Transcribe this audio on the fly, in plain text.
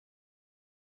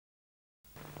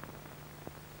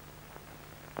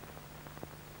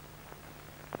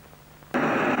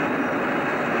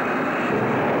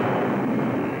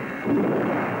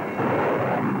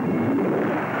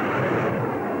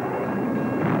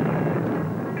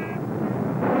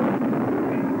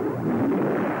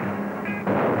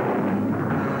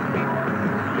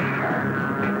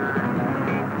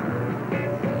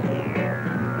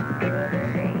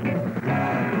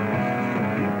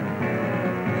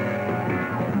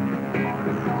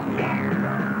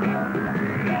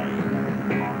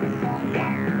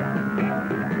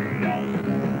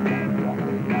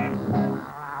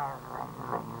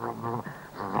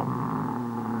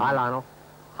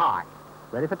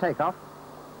Ready for takeoff.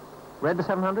 Read the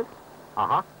 700?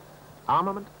 Uh-huh.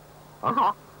 Armament?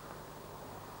 Uh-huh.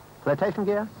 Flotation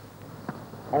gear?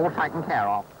 All taken care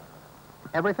of.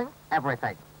 Everything?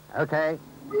 Everything. Okay.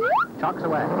 Chocks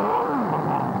away.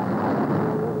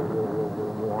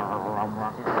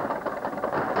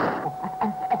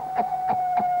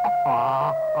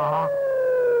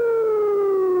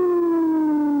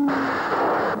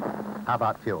 How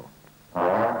about fuel?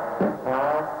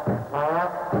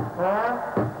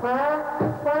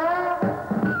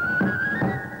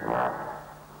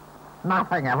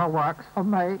 Nothing ever works for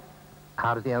me.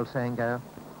 How does the old saying go?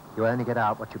 You only get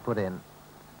out what you put in.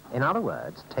 In other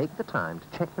words, take the time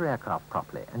to check your aircraft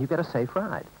properly and you get a safe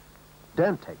ride.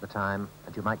 Don't take the time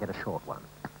and you might get a short one.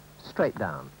 Straight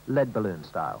down, lead balloon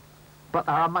style. But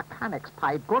there are mechanics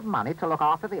paid good money to look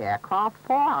after the aircraft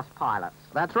for us pilots.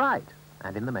 That's right.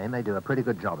 And in the main, they do a pretty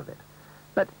good job of it.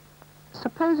 But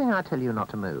supposing I tell you not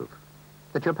to move,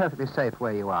 that you're perfectly safe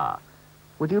where you are,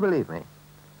 would you believe me?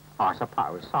 I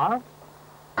suppose so.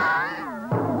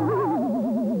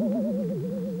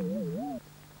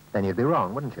 Then you'd be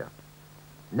wrong, wouldn't you?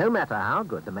 No matter how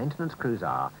good the maintenance crews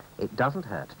are, it doesn't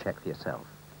hurt to check for yourself.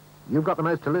 You've got the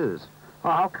most to lose.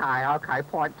 Okay,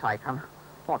 point taken.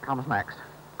 What comes next?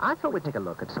 I thought we'd take a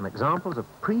look at some examples of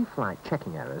pre-flight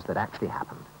checking errors that actually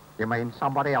happened. You mean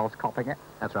somebody else copying it?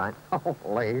 That's right. Oh,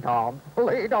 lead on,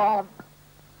 lead on.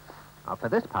 Now, for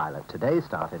this pilot, today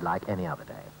started like any other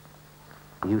day.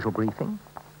 The usual briefing,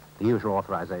 the usual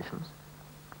authorizations,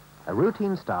 a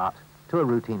routine start to a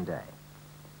routine day.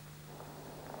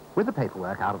 With the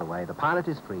paperwork out of the way, the pilot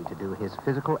is free to do his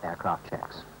physical aircraft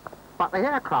checks. But the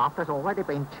aircraft has already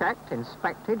been checked,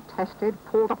 inspected, tested,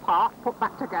 pulled apart, put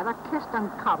back together, kissed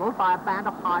and cuddled by a band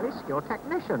of highly skilled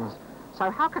technicians. So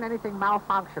how can anything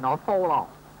malfunction or fall off?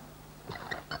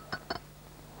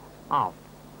 Oh.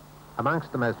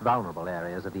 Amongst the most vulnerable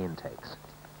areas are the intakes.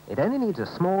 It only needs a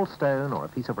small stone or a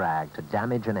piece of rag to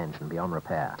damage an engine beyond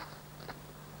repair.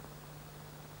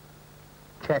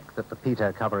 Check that the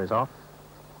pitot cover is off,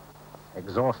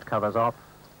 exhaust cover's off,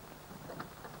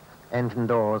 engine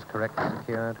doors correctly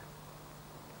secured,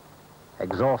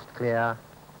 exhaust clear,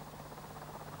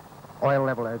 oil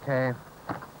level okay,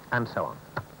 and so on.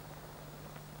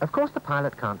 Of course, the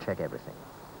pilot can't check everything.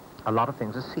 A lot of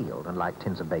things are sealed, and like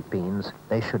tins of baked beans,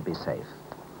 they should be safe.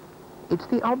 It's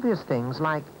the obvious things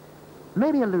like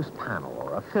maybe a loose panel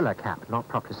or a filler cap not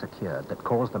properly secured that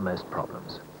cause the most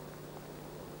problems.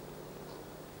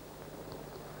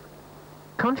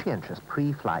 Conscientious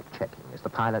pre-flight checking is the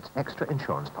pilot's extra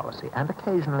insurance policy, and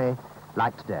occasionally,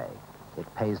 like today, it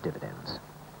pays dividends.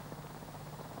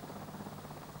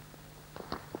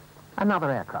 Another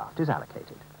aircraft is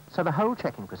allocated, so the whole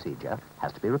checking procedure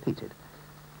has to be repeated.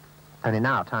 Only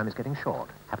now time is getting short.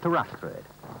 Have to rush through it.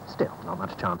 Still, not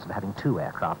much chance of having two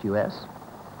aircraft US.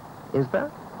 Is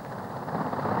there?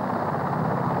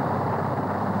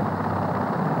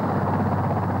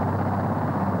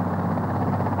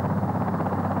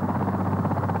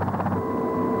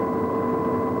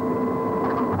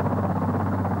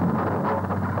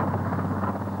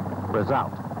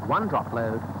 Result, one drop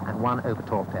load and one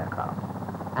over-torqued aircraft.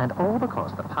 And all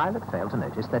because the pilot failed to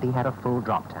notice that he had a full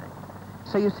drop tank.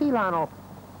 So you see, Lionel...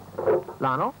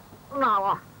 Lionel?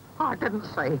 No, I didn't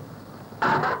see.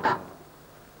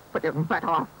 But you'd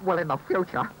better will in the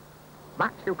future.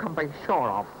 That you can be sure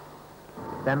of.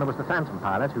 Then there was the Phantom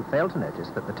pilot who failed to notice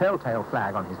that the telltale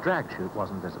flag on his drag chute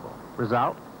wasn't visible.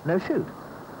 Result, no chute.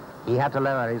 He had to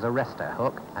lower his arrestor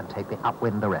hook and take the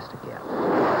upwind arrestor gear.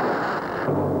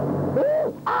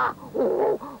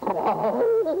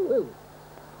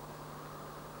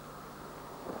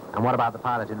 And what about the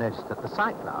pilot who noticed that the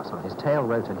sight glass on his tail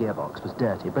rotor gearbox was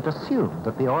dirty, but assumed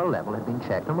that the oil level had been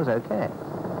checked and was okay?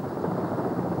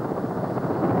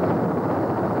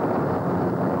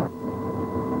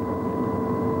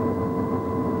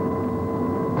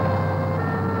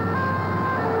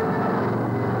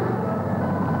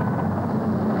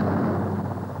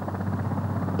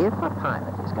 If a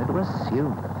pilot is going to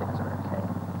assume that things are okay,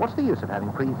 what's the use of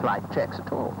having pre-flight checks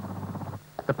at all?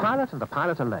 The pilot and the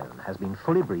pilot alone has been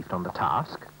fully briefed on the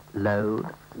task, load,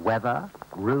 weather,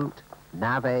 route,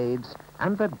 nav aids,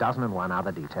 and the dozen and one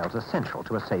other details essential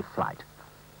to a safe flight.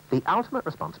 The ultimate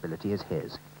responsibility is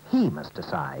his. He must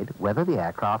decide whether the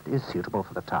aircraft is suitable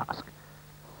for the task.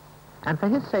 And for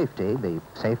his safety, the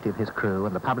safety of his crew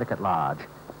and the public at large,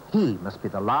 he must be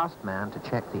the last man to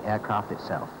check the aircraft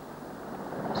itself.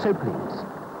 So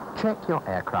please, check your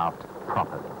aircraft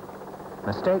properly.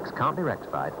 Mistakes can't be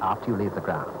rectified after you leave the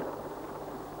ground.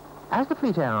 As the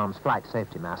Fleet Air Arms flight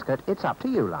safety mascot, it's up to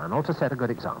you, Lionel, to set a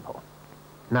good example.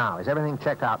 Now, is everything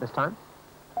checked out this time?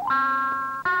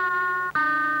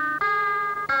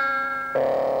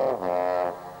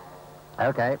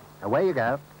 Okay, away you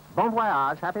go. Bon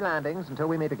voyage, happy landings, until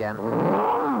we meet again.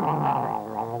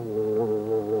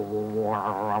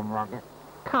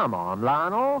 Come on,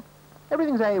 Lionel.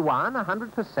 Everything's A1,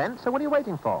 100%, so what are you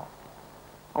waiting for?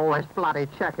 All this bloody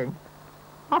checking.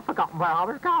 I've forgotten where I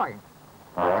was going.